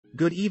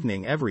Good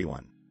evening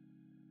everyone.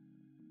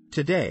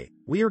 Today,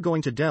 we are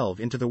going to delve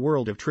into the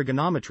world of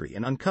trigonometry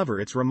and uncover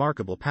its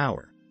remarkable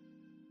power.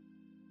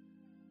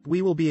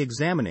 We will be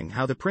examining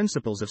how the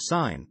principles of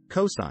sine,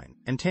 cosine,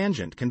 and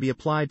tangent can be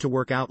applied to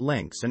work out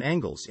lengths and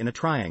angles in a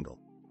triangle.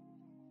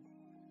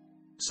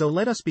 So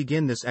let us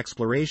begin this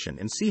exploration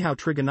and see how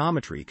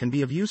trigonometry can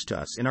be of use to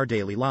us in our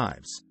daily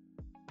lives.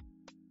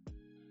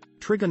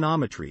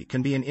 Trigonometry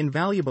can be an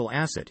invaluable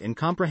asset in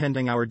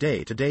comprehending our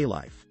day-to-day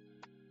life.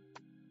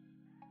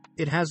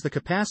 It has the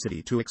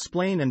capacity to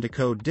explain and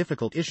decode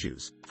difficult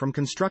issues, from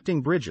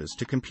constructing bridges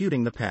to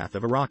computing the path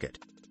of a rocket.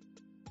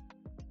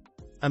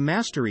 A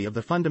mastery of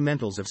the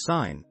fundamentals of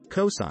sine,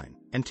 cosine,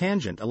 and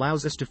tangent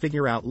allows us to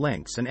figure out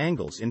lengths and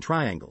angles in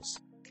triangles.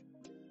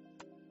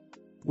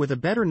 With a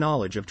better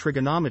knowledge of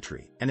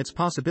trigonometry and its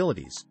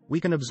possibilities,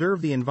 we can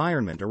observe the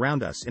environment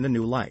around us in a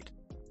new light.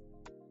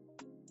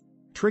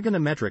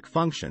 Trigonometric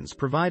functions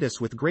provide us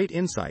with great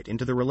insight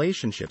into the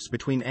relationships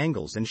between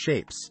angles and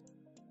shapes.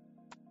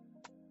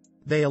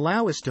 They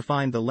allow us to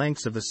find the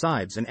lengths of the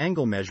sides and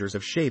angle measures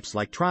of shapes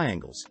like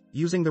triangles,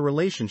 using the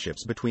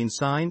relationships between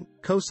sine,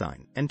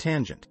 cosine, and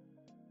tangent.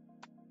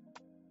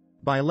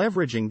 By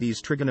leveraging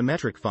these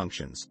trigonometric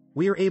functions,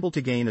 we are able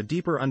to gain a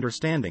deeper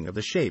understanding of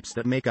the shapes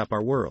that make up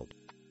our world.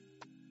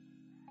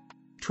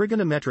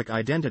 Trigonometric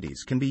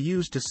identities can be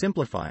used to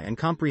simplify and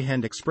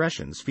comprehend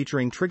expressions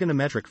featuring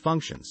trigonometric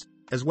functions,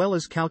 as well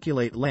as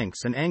calculate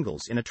lengths and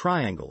angles in a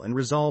triangle and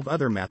resolve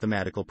other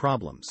mathematical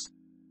problems.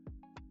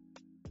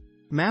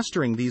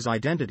 Mastering these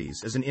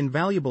identities is an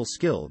invaluable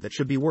skill that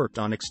should be worked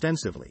on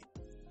extensively.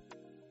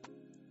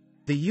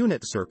 The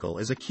unit circle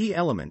is a key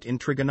element in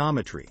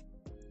trigonometry.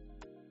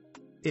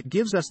 It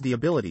gives us the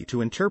ability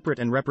to interpret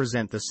and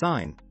represent the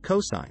sine,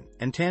 cosine,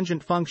 and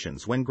tangent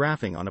functions when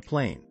graphing on a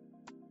plane.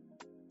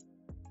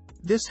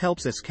 This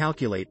helps us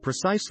calculate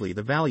precisely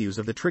the values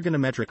of the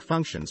trigonometric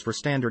functions for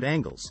standard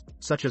angles,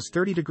 such as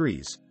 30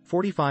 degrees,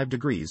 45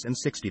 degrees and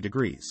 60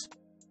 degrees.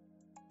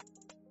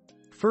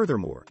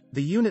 Furthermore,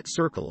 the unit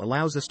circle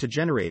allows us to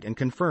generate and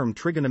confirm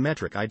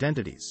trigonometric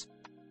identities.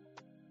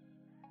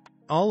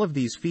 All of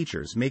these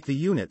features make the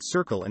unit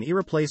circle an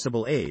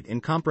irreplaceable aid in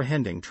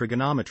comprehending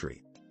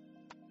trigonometry.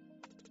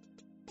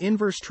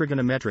 Inverse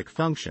trigonometric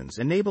functions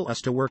enable us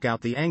to work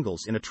out the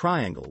angles in a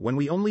triangle when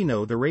we only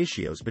know the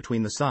ratios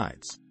between the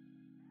sides.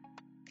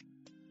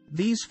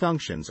 These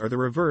functions are the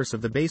reverse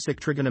of the basic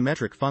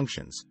trigonometric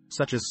functions,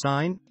 such as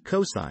sine,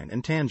 cosine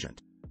and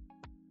tangent.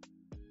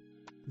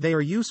 They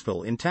are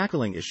useful in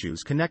tackling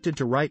issues connected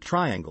to right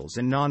triangles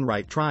and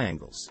non-right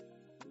triangles.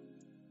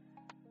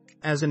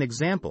 As an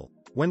example,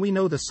 when we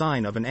know the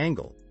sine of an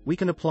angle, we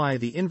can apply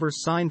the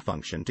inverse sine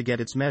function to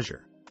get its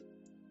measure.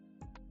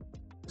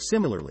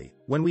 Similarly,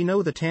 when we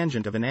know the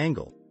tangent of an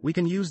angle, we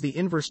can use the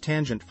inverse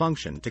tangent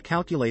function to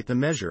calculate the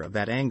measure of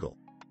that angle.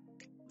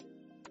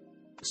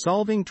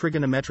 Solving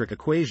trigonometric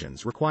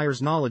equations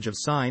requires knowledge of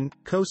sine,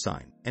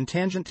 cosine, and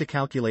tangent to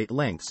calculate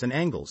lengths and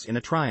angles in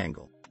a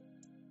triangle.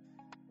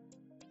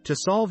 To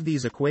solve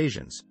these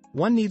equations,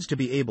 one needs to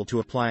be able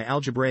to apply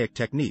algebraic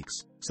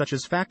techniques, such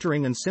as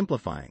factoring and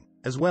simplifying,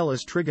 as well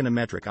as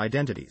trigonometric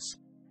identities.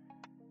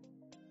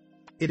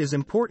 It is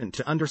important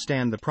to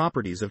understand the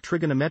properties of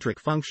trigonometric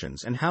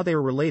functions and how they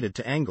are related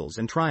to angles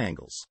and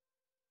triangles.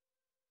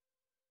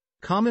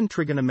 Common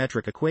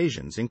trigonometric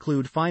equations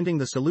include finding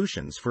the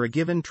solutions for a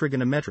given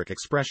trigonometric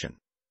expression.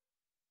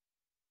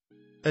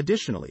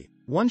 Additionally,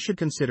 one should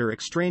consider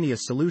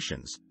extraneous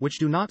solutions, which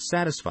do not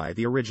satisfy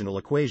the original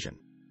equation.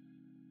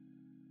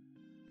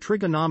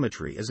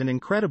 Trigonometry is an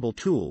incredible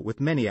tool with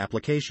many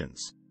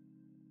applications.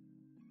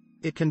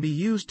 It can be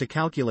used to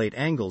calculate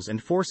angles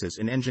and forces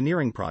in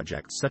engineering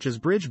projects such as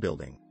bridge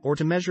building, or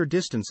to measure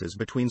distances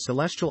between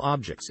celestial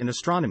objects in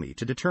astronomy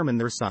to determine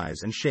their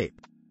size and shape.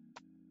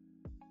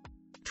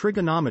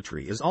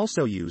 Trigonometry is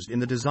also used in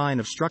the design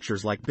of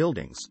structures like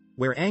buildings,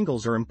 where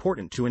angles are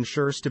important to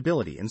ensure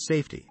stability and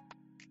safety.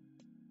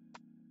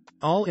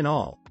 All in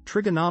all,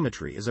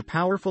 trigonometry is a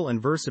powerful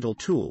and versatile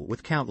tool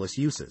with countless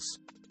uses.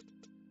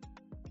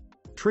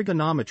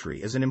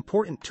 Trigonometry is an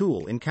important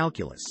tool in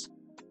calculus.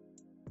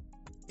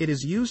 It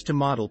is used to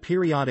model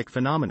periodic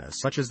phenomena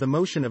such as the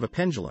motion of a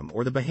pendulum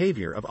or the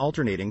behavior of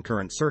alternating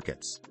current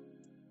circuits.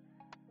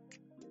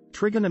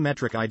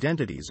 Trigonometric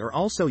identities are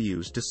also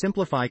used to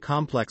simplify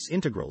complex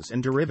integrals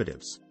and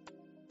derivatives.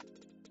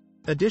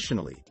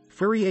 Additionally,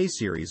 Fourier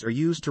series are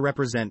used to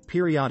represent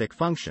periodic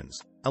functions,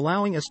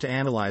 allowing us to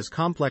analyze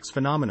complex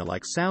phenomena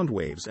like sound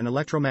waves and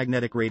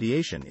electromagnetic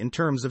radiation in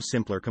terms of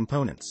simpler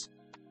components.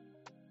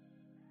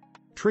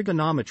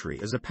 Trigonometry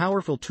is a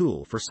powerful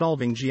tool for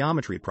solving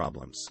geometry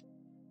problems.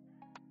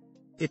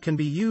 It can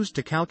be used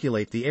to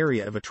calculate the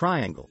area of a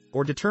triangle,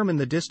 or determine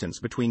the distance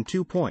between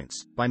 2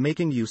 points, by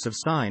making use of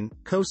sine,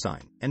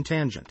 cosine, and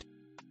tangent.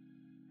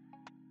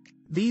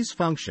 These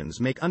functions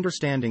make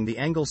understanding the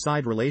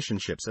angle-side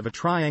relationships of a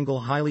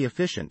triangle highly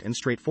efficient and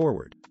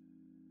straightforward.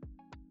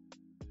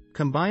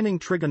 Combining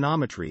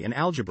trigonometry and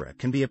algebra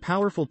can be a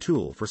powerful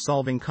tool for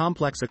solving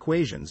complex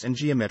equations and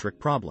geometric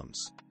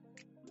problems.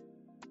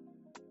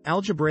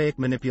 Algebraic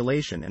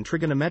manipulation and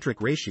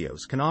trigonometric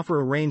ratios can offer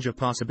a range of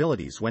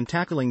possibilities when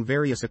tackling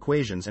various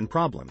equations and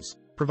problems,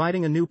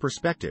 providing a new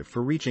perspective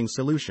for reaching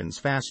solutions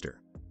faster.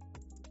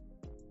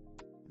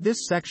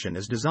 This section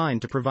is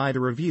designed to provide a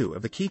review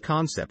of the key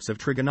concepts of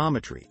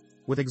trigonometry,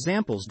 with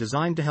examples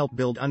designed to help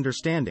build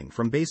understanding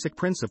from basic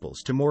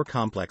principles to more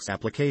complex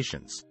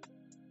applications.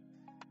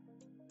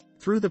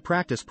 Through the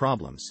practice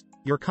problems,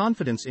 your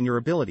confidence in your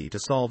ability to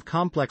solve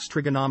complex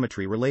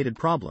trigonometry-related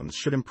problems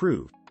should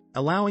improve,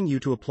 allowing you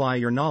to apply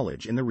your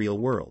knowledge in the real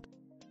world.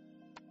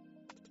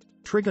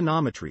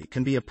 Trigonometry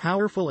can be a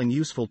powerful and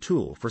useful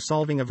tool for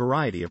solving a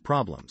variety of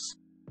problems.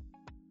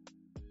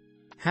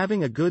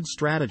 Having a good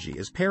strategy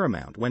is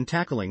paramount when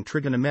tackling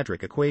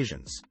trigonometric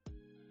equations.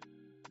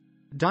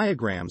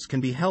 Diagrams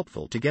can be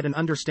helpful to get an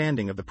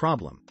understanding of the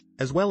problem,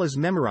 as well as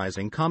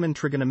memorizing common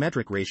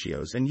trigonometric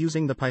ratios and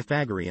using the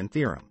Pythagorean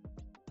theorem.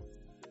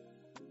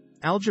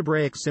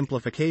 Algebraic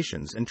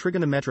simplifications and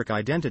trigonometric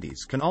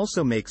identities can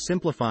also make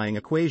simplifying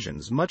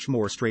equations much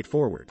more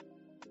straightforward.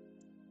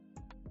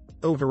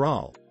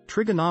 Overall,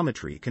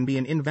 trigonometry can be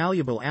an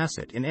invaluable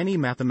asset in any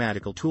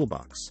mathematical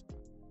toolbox.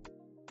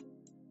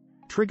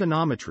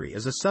 Trigonometry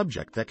is a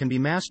subject that can be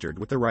mastered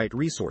with the right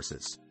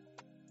resources.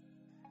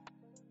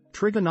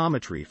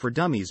 Trigonometry for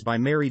Dummies by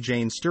Mary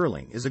Jane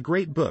Sterling is a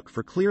great book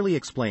for clearly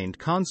explained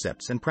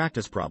concepts and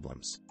practice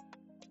problems.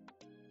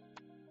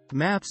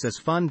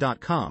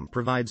 MathsIsFun.com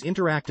provides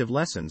interactive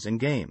lessons and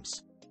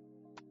games.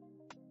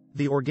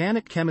 The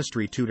Organic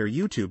Chemistry Tutor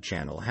YouTube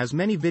channel has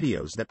many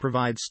videos that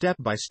provide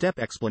step-by-step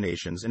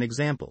explanations and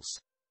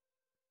examples.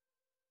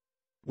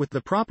 With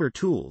the proper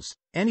tools,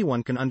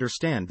 anyone can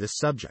understand this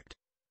subject.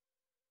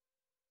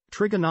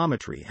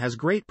 Trigonometry has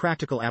great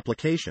practical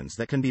applications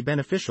that can be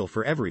beneficial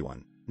for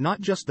everyone, not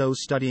just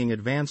those studying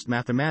advanced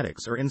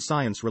mathematics or in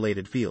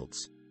science-related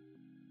fields.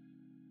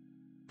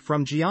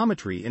 From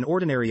geometry in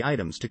ordinary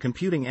items to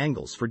computing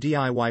angles for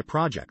DIY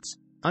projects,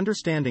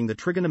 understanding the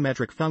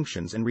trigonometric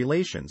functions and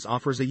relations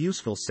offers a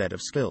useful set of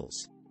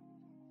skills.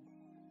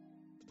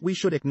 We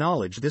should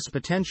acknowledge this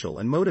potential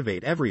and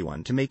motivate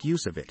everyone to make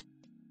use of it.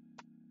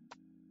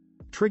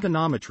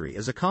 Trigonometry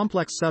is a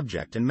complex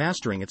subject, and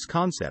mastering its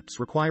concepts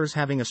requires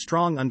having a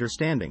strong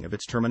understanding of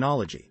its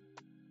terminology.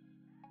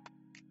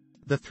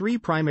 The three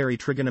primary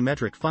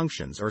trigonometric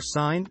functions are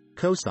sine,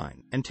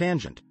 cosine, and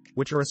tangent,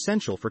 which are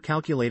essential for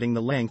calculating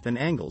the length and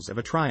angles of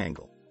a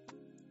triangle.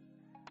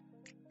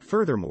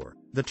 Furthermore,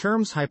 the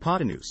terms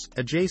hypotenuse,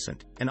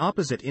 adjacent, and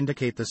opposite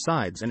indicate the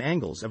sides and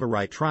angles of a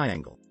right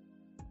triangle.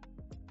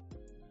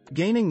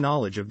 Gaining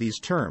knowledge of these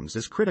terms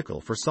is critical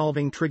for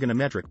solving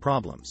trigonometric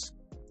problems.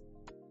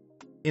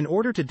 In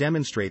order to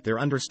demonstrate their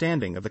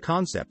understanding of the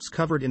concepts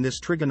covered in this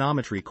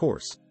trigonometry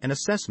course, an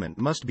assessment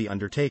must be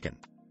undertaken.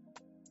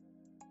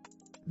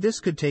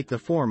 This could take the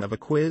form of a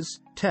quiz,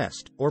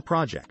 test, or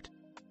project.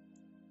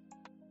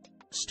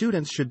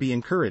 Students should be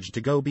encouraged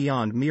to go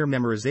beyond mere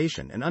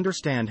memorization and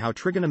understand how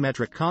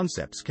trigonometric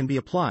concepts can be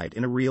applied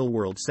in a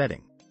real-world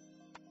setting.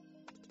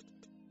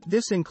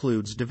 This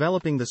includes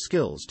developing the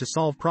skills to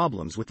solve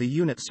problems with the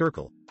unit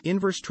circle,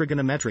 inverse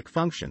trigonometric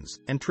functions,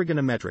 and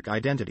trigonometric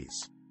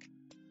identities.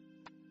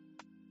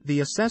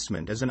 The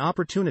assessment is an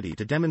opportunity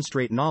to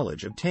demonstrate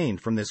knowledge obtained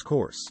from this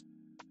course.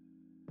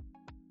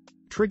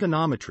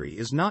 Trigonometry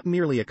is not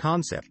merely a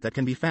concept that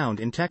can be found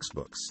in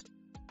textbooks.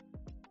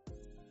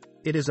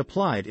 It is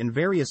applied in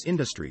various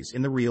industries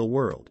in the real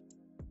world.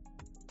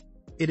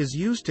 It is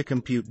used to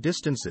compute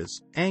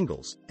distances,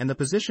 angles, and the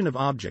position of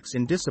objects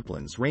in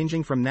disciplines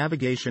ranging from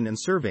navigation and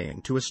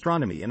surveying to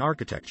astronomy and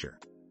architecture.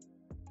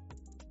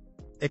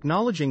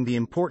 Acknowledging the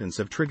importance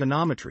of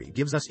trigonometry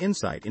gives us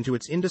insight into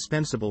its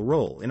indispensable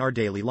role in our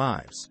daily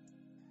lives.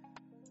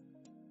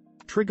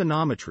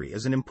 Trigonometry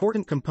is an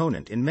important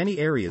component in many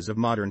areas of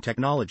modern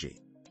technology.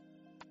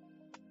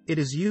 It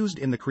is used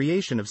in the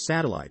creation of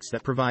satellites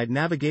that provide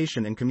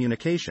navigation and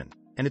communication,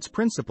 and its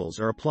principles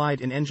are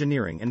applied in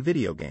engineering and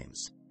video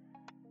games.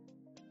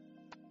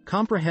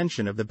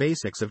 Comprehension of the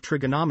basics of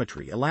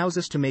trigonometry allows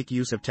us to make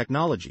use of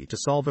technology to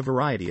solve a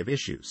variety of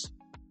issues.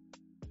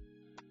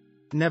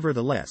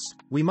 Nevertheless,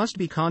 we must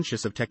be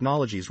conscious of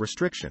technology's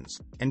restrictions,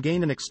 and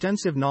gain an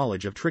extensive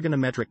knowledge of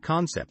trigonometric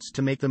concepts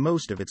to make the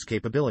most of its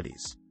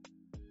capabilities.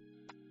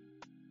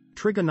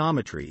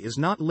 Trigonometry is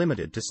not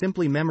limited to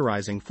simply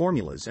memorizing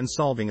formulas and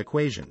solving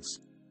equations.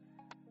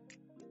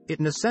 It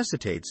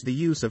necessitates the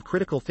use of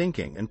critical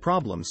thinking and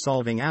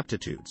problem-solving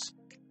aptitudes.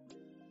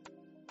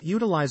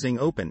 Utilizing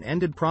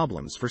open-ended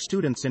problems for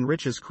students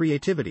enriches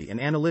creativity and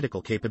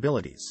analytical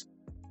capabilities.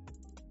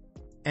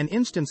 An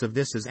instance of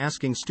this is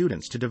asking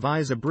students to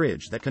devise a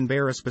bridge that can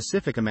bear a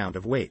specific amount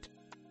of weight.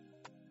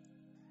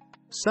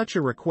 Such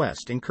a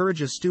request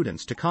encourages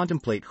students to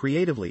contemplate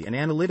creatively and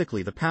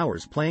analytically the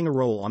powers playing a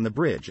role on the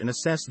bridge and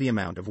assess the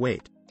amount of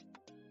weight.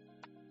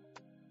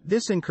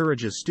 This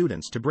encourages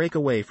students to break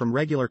away from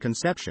regular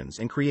conceptions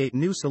and create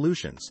new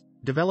solutions,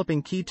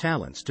 developing key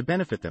talents to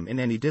benefit them in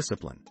any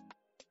discipline.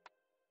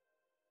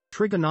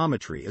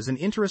 Trigonometry is an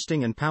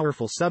interesting and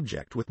powerful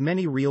subject with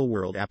many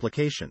real-world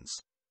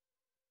applications.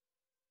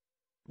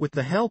 With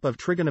the help of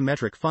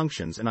trigonometric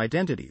functions and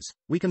identities,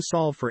 we can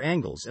solve for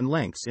angles and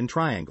lengths in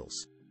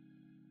triangles.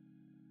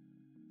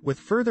 With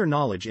further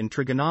knowledge in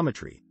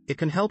trigonometry, it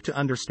can help to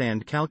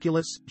understand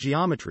calculus,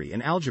 geometry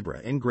and algebra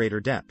in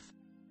greater depth.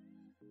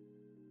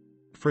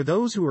 For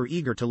those who are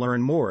eager to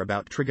learn more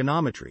about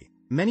trigonometry,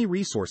 many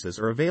resources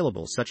are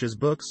available such as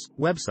books,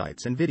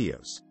 websites and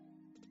videos.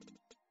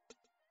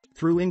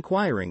 Through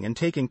inquiring and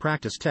taking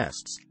practice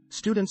tests,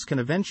 students can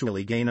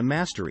eventually gain a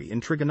mastery in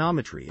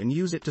trigonometry and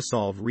use it to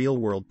solve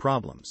real-world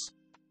problems.